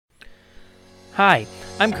Hi,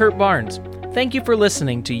 I'm Kurt Barnes. Thank you for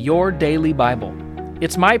listening to Your Daily Bible.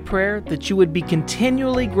 It's my prayer that you would be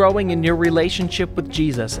continually growing in your relationship with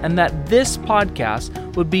Jesus and that this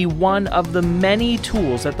podcast would be one of the many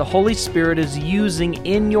tools that the Holy Spirit is using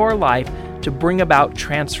in your life to bring about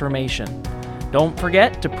transformation. Don't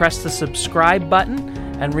forget to press the subscribe button,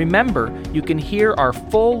 and remember, you can hear our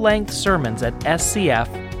full-length sermons at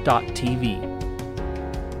scf.tv.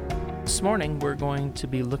 This morning, we're going to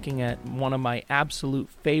be looking at one of my absolute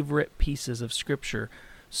favorite pieces of Scripture,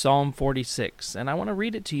 Psalm 46, and I want to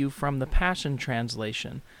read it to you from the Passion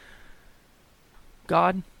Translation.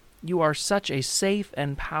 God, you are such a safe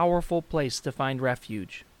and powerful place to find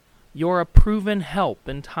refuge. You're a proven help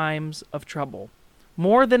in times of trouble,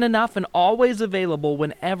 more than enough and always available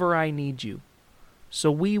whenever I need you.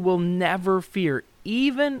 So we will never fear,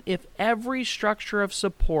 even if every structure of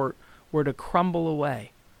support were to crumble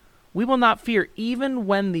away. We will not fear even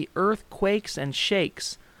when the earth quakes and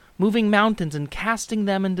shakes, moving mountains and casting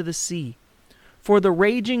them into the sea. For the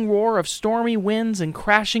raging roar of stormy winds and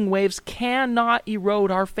crashing waves cannot erode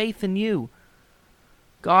our faith in you.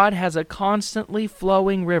 God has a constantly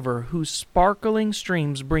flowing river whose sparkling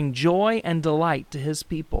streams bring joy and delight to his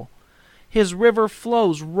people. His river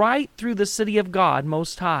flows right through the city of God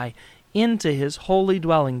Most High into his holy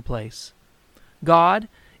dwelling place. God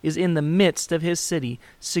is in the midst of his city,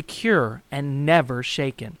 secure and never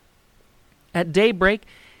shaken. At daybreak,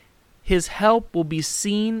 his help will be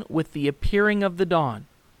seen with the appearing of the dawn.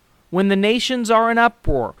 When the nations are in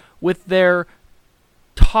uproar with their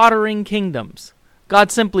tottering kingdoms, God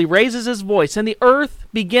simply raises his voice and the earth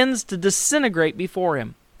begins to disintegrate before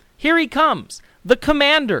him. Here he comes, the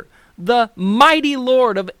commander, the mighty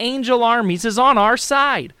Lord of angel armies is on our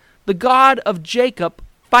side. The God of Jacob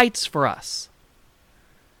fights for us.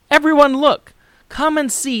 Everyone look, come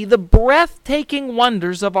and see the breathtaking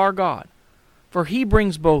wonders of our God, for he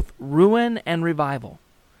brings both ruin and revival.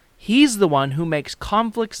 He's the one who makes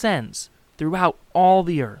conflicts ends throughout all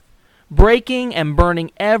the earth, breaking and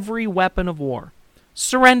burning every weapon of war.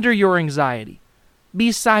 Surrender your anxiety.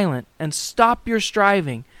 Be silent and stop your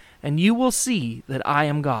striving, and you will see that I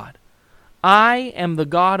am God. I am the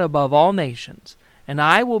God above all nations, and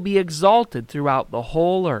I will be exalted throughout the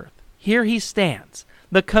whole earth. Here he stands.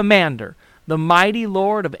 The commander, the mighty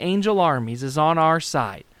Lord of angel armies is on our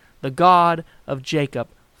side. The God of Jacob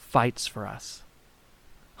fights for us.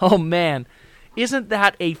 Oh man, isn't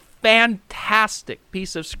that a fantastic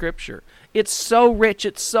piece of Scripture? It's so rich,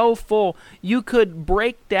 it's so full. You could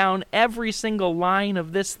break down every single line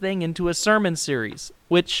of this thing into a sermon series,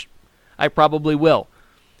 which I probably will.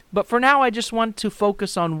 But for now, I just want to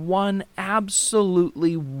focus on one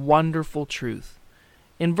absolutely wonderful truth.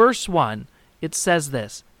 In verse 1, it says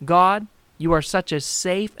this: God, you are such a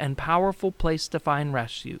safe and powerful place to find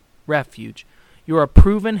refuge. You are a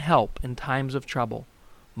proven help in times of trouble,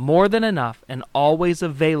 more than enough and always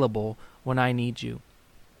available when I need you.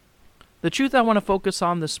 The truth I want to focus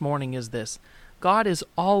on this morning is this: God is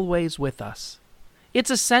always with us.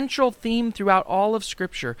 It's a central theme throughout all of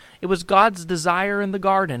Scripture. It was God's desire in the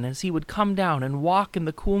garden as he would come down and walk in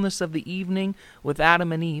the coolness of the evening with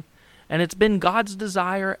Adam and Eve. And it's been God's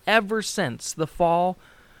desire ever since the fall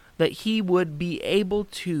that he would be able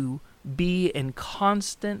to be in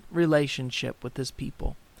constant relationship with his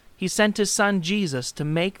people. He sent his son Jesus to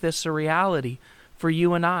make this a reality for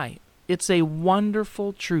you and I. It's a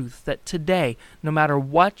wonderful truth that today, no matter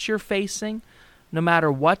what you're facing, no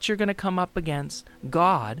matter what you're going to come up against,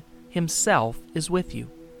 God himself is with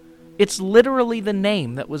you. It's literally the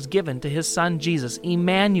name that was given to his son Jesus,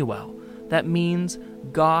 Emmanuel. That means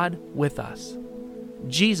God with us.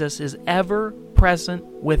 Jesus is ever present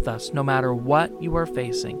with us, no matter what you are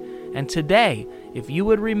facing. And today, if you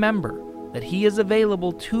would remember that he is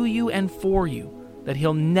available to you and for you, that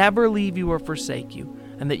he'll never leave you or forsake you,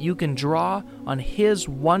 and that you can draw on his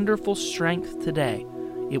wonderful strength today,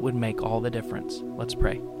 it would make all the difference. Let's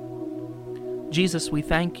pray. Jesus, we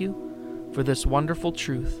thank you for this wonderful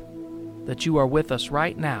truth that you are with us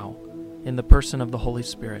right now in the person of the Holy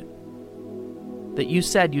Spirit. That you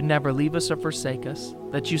said you'd never leave us or forsake us,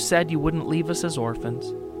 that you said you wouldn't leave us as orphans,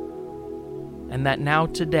 and that now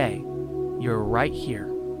today you're right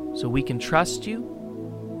here so we can trust you.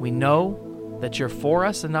 We know that you're for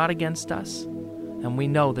us and not against us, and we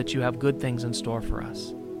know that you have good things in store for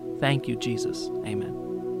us. Thank you, Jesus. Amen.